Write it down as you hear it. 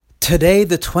Today,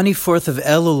 the 24th of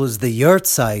Elul, is the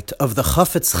yahrzeit of the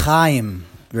Chafetz Chaim,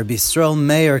 Rabbi Yisrael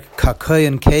Meir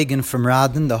Kakoyan Kagan from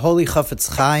Radin, the holy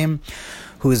Chafetz Chaim,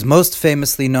 who is most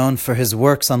famously known for his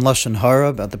works on Lashon Hara,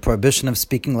 about the prohibition of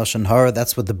speaking Lashon Hara.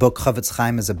 That's what the book Chafetz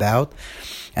Chaim is about.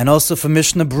 And also for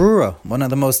Mishnah Brura, one of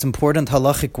the most important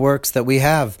halachic works that we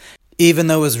have. Even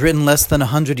though it was written less than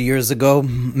 100 years ago,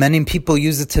 many people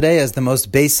use it today as the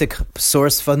most basic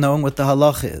source for knowing what the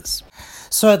halach is.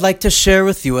 So I'd like to share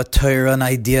with you a Torah, an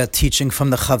idea, teaching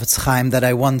from the Chafetz Chaim that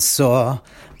I once saw,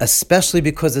 especially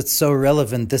because it's so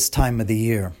relevant this time of the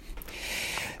year.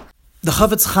 The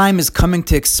Chafetz Chaim is coming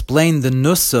to explain the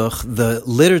nusach, the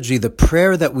liturgy, the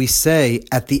prayer that we say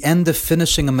at the end of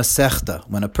finishing a Masechta.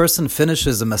 When a person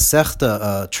finishes a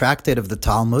Masechta, a tractate of the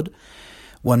Talmud,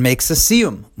 one makes a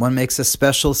siyum. One makes a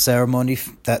special ceremony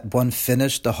that one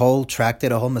finished the whole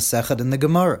tractate, a whole Masechet in the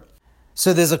Gemara.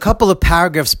 So there's a couple of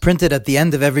paragraphs printed at the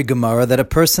end of every Gemara that a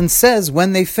person says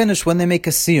when they finish, when they make a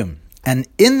siyum. And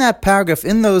in that paragraph,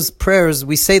 in those prayers,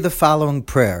 we say the following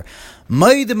prayer.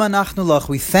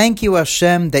 We thank you,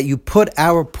 Hashem, that you put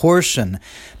our portion,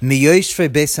 miyoshvei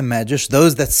beis hamedrash,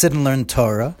 those that sit and learn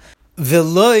Torah,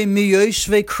 v'loi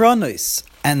miyoshvei kronos.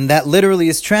 And that literally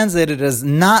is translated as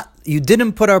not, you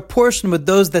didn't put our portion with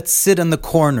those that sit in the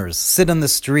corners, sit on the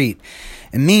street.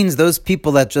 It means those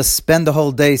people that just spend the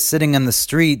whole day sitting in the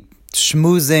street,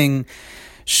 schmoozing,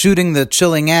 shooting the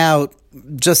chilling out,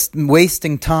 just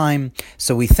wasting time.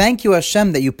 So we thank you,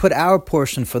 Hashem, that you put our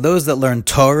portion for those that learn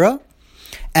Torah,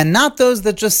 and not those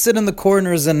that just sit in the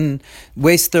corners and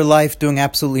waste their life doing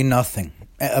absolutely nothing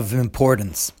of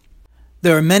importance.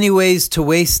 There are many ways to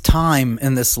waste time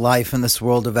in this life, in this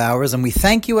world of ours, and we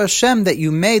thank you, Hashem, that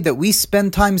you made that we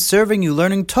spend time serving you,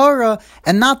 learning Torah,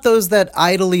 and not those that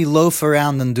idly loaf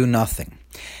around and do nothing.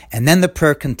 And then the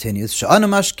prayer continues, Sha'anu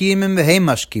mashkimim v'hei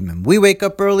mashkimim. We wake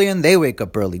up early and they wake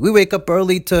up early. We wake up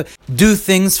early to do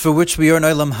things for which we earn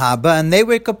olam haba, and they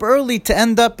wake up early to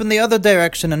end up in the other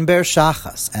direction and bear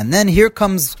shachas. And then here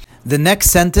comes the next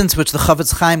sentence, which the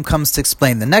Chafetz Chaim comes to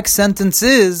explain. The next sentence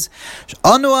is,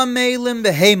 Anu amelim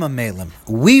v'heim amelim.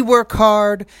 We work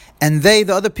hard, and they,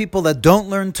 the other people that don't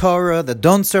learn Torah, that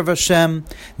don't serve Hashem,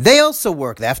 they also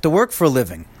work. They have to work for a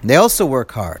living. They also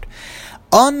work hard.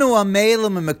 Anu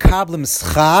amelim v'mekablim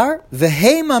schar,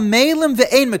 v'heim amelim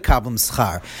v'ein mekablim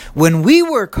schar. When we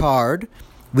work hard,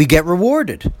 we get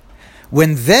rewarded.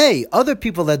 When they, other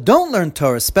people that don't learn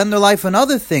Torah, spend their life on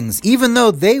other things, even though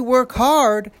they work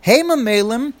hard, heim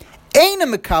amelim, ein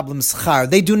mekablim schar.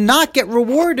 They do not get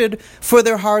rewarded for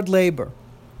their hard labor.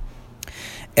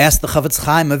 Ask the Chafetz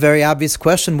Chaim a very obvious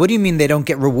question. What do you mean they don't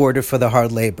get rewarded for their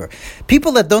hard labor?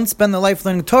 People that don't spend their life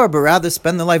learning Torah, but rather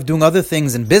spend their life doing other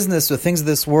things in business or things of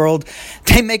this world,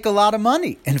 they make a lot of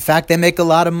money. In fact, they make a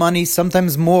lot of money,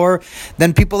 sometimes more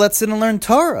than people that sit and learn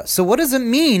Torah. So what does it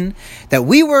mean that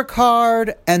we work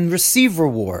hard and receive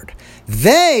reward?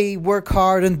 They work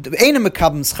hard and they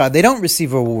don't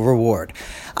receive a reward.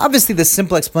 Obviously, the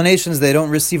simple explanation is they don't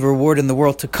receive a reward in the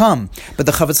world to come. But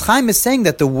the Chafetz Chaim is saying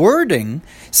that the wording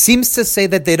seems to say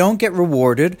that they don't get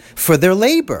rewarded for their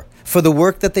labor, for the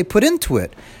work that they put into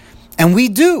it. And we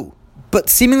do. But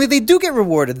seemingly they do get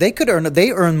rewarded. They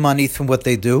earn money from what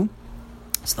they do.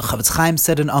 So the Chafetz Chaim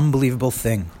said an unbelievable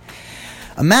thing.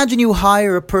 Imagine you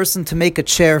hire a person to make a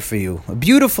chair for you. A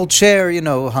beautiful chair,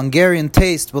 Hungarian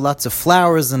taste with lots of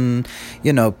flowers and,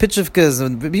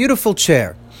 pitchivkas, a beautiful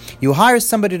chair. You hire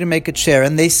somebody to make a chair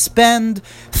and they spend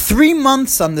 3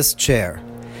 months on this chair.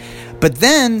 But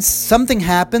then something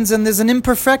happens and there's an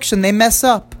imperfection. They mess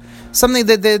up. Something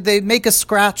that they make a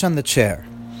scratch on the chair.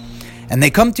 And they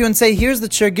come to you and say, here's the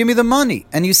chair, give me the money.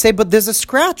 And you say, but there's a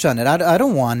scratch on it. I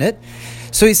don't want it.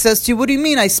 So he says to you, what do you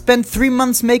mean? I spent 3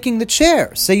 months making the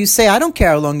chair. So you say, I don't care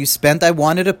how long you spent. I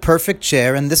wanted a perfect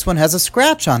chair and this one has a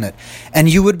scratch on it. And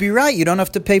you would be right. You don't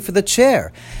have to pay for the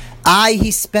chair.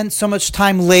 He spent so much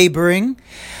time laboring,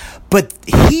 but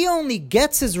he only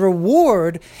gets his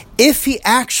reward if he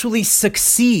actually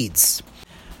succeeds.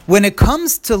 When it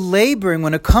comes to laboring,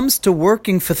 when it comes to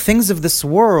working for things of this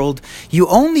world, you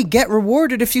only get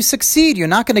rewarded if you succeed. You're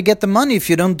not going to get the money if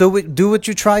you don't do what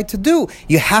you tried to do.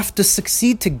 You have to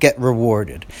succeed to get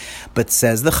rewarded. But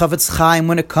says the Chafetz Chaim,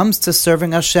 when it comes to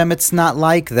serving Hashem, it's not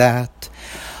like that.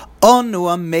 We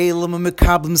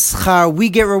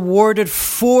get rewarded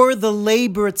for the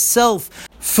labor itself,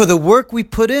 for the work we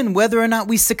put in, whether or not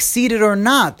we succeeded or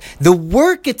not. The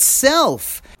work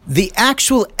itself, the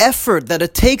actual effort that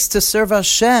it takes to serve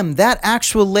Hashem, that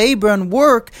actual labor and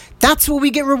work, that's what we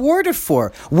get rewarded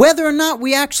for. Whether or not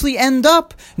we actually end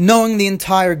up knowing the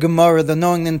entire Gemara,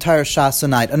 knowing the entire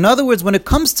Shasonite. In other words, when it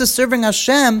comes to serving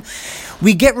Hashem,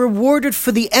 we get rewarded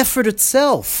for the effort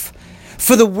itself.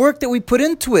 for the work that we put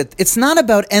into it. It's not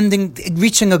about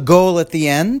reaching a goal at the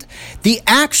end. The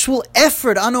actual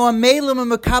effort,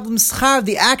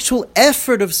 the actual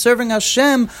effort of serving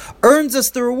Hashem earns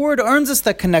us the reward, earns us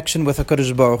that connection with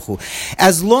HaKadosh Baruch Hu.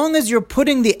 As long as you're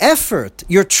putting the effort,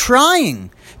 you're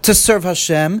trying to serve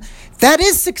Hashem, that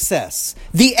is success.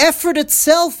 The effort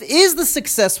itself is the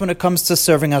success when it comes to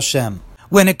serving Hashem.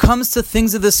 When it comes to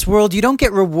things of this world, you don't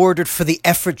get rewarded for the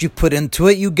effort you put into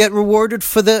it. You get rewarded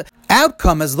for the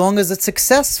outcome as long as it's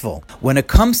successful. When it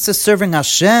comes to serving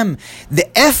Hashem, the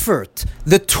effort,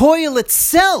 the toil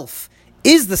itself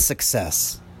is the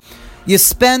success. You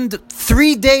spend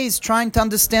 3 days trying to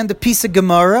understand a piece of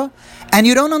Gemara and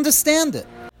you don't understand it.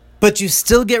 But you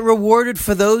still get rewarded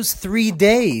for those 3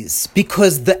 days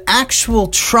because the actual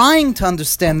trying to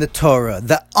understand the Torah,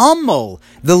 the amal,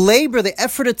 the labor, the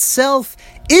effort itself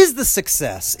is the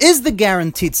success, is the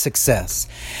guaranteed success.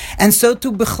 And so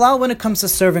too, Bichlal, when it comes to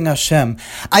serving Hashem,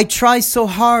 I try so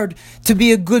hard to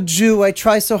be a good Jew. I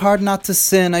try so hard not to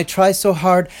sin. I try so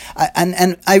hard,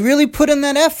 and I really put in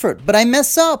that effort, but I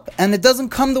mess up and it doesn't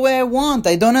come the way I want.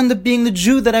 I don't end up being the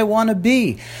Jew that I want to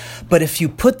be. But if you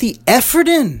put the effort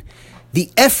in, the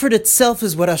effort itself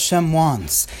is what Hashem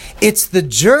wants. It's the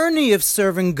journey of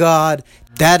serving God,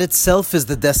 that itself is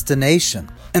the destination.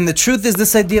 And the truth is,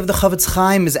 this idea of the Chofetz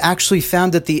Chaim is actually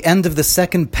found at the end of the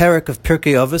second parak of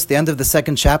Pirkei Avos, the end of the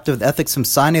second chapter of the Ethics from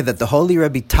Sinai, that the holy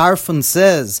Rabbi Tarfon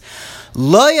says,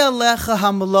 Lo yalecha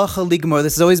hamalacha ligmor.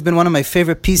 This has always been one of my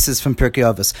favorite pieces from Pirkei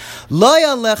Avos. Lo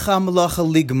yalecha hamalacha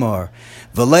ligmor,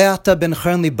 v'lo ata ben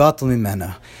chern libatel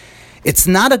mimena. It's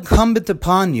not incumbent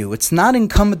upon you. It's not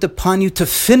incumbent upon you to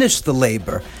finish the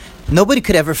labor. Nobody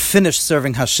could ever finish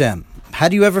serving Hashem. How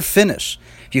do you ever finish?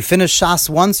 If you finish Shas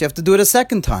once, you have to do it a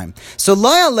second time. So, lo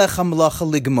yalecha malacha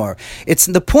ligmor.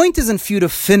 The point isn't for you to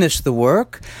finish the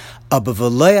work, but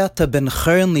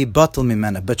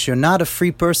you're not a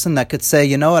free person that could say,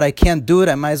 you know what, I can't do it,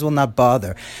 I might as well not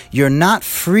bother. You're not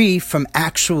free from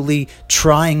actually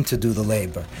trying to do the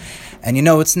labor. And you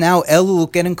know, it's now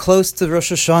Elul, getting close to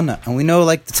Rosh Hashanah. And we know,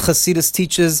 like the Chassidus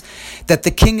teaches, that the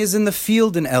king is in the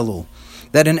field in Elul.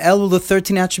 That in Elul, the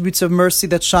 13 attributes of mercy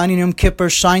that shine in Yom Kippur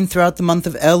shine throughout the month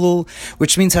of Elul,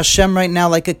 which means Hashem right now,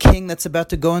 like a king that's about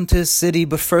to go into his city,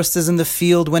 but first is in the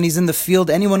field. When he's in the field,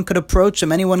 anyone could approach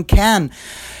him, anyone can,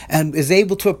 and is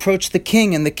able to approach the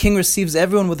king, and the king receives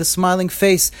everyone with a smiling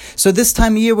face. So this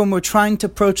time of year, when we're trying to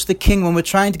approach the king, when we're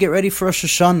trying to get ready for Rosh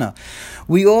Hashanah,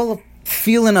 we all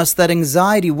feel in us that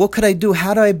anxiety. What could I do?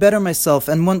 How do I better myself?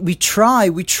 And when we try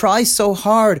so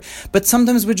hard, but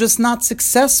sometimes we're just not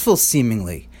successful,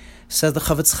 seemingly. Says the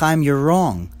Chofetz Chaim, you're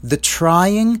wrong. The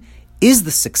trying is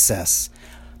the success.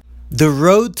 The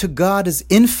road to God is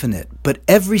infinite, but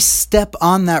every step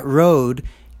on that road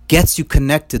gets you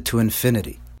connected to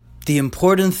infinity. The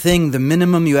important thing, the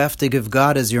minimum you have to give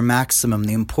God is your maximum.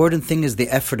 The important thing is the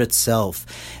effort itself.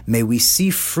 May we see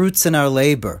fruits in our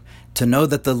labor, to know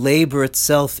that the labor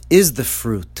itself is the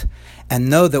fruit, and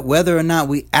know that whether or not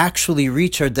we actually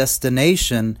reach our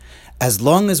destination, as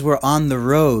long as we're on the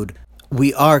road,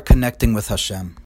 we are connecting with Hashem.